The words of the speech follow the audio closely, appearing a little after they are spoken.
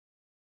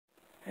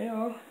Hey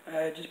all,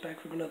 just back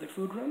from another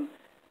food run.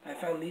 I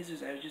found these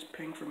as I was just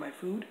paying for my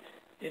food.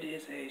 It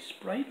is a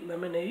Sprite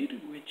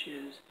lemonade, which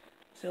is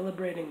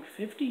celebrating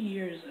 50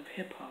 years of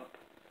hip-hop.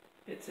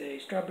 It's a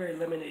strawberry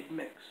lemonade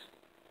mix,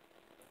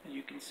 as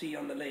you can see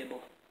on the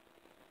label.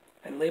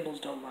 And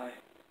labels don't lie.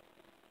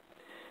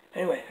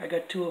 Anyway, I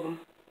got two of them.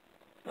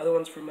 Other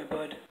one's for my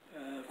bud,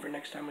 for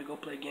next time we go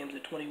play games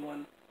at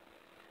 21,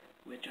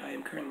 which I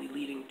am currently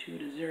leading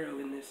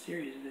 2-0 in this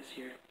series this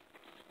year.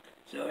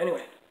 So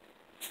anyway,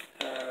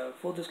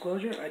 full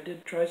disclosure, I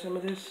did try some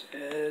of this,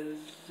 as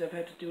I've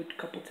had to do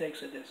a couple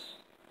takes of this.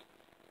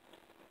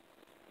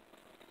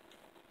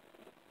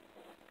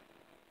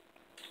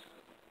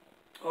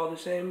 All the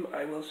same,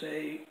 I will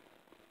say,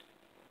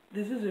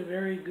 this is a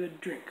very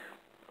good drink.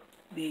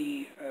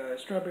 The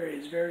strawberry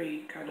is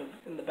very kind of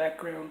in the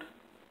background.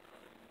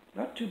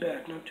 Not too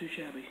bad, not too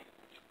shabby.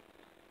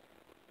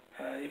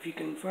 If you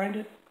can find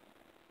it,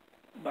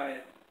 buy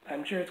it.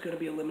 I'm sure it's going to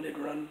be a limited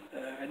run.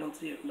 I don't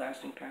see it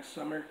lasting past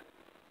summer.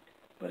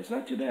 But it's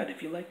not too bad.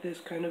 If you like this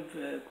kind of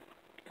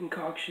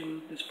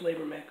concoction, this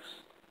flavor mix,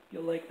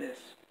 you'll like this.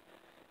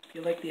 If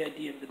you like the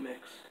idea of the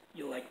mix,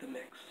 you'll like the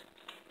mix.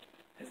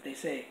 As they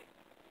say,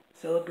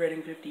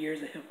 celebrating 50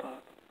 years of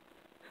hip-hop.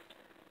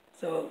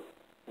 So,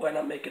 why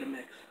not make it a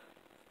mix?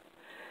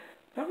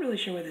 Not really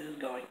sure where this is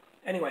going.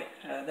 Anyway,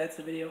 that's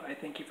the video. I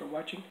thank you for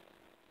watching.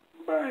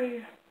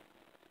 Bye!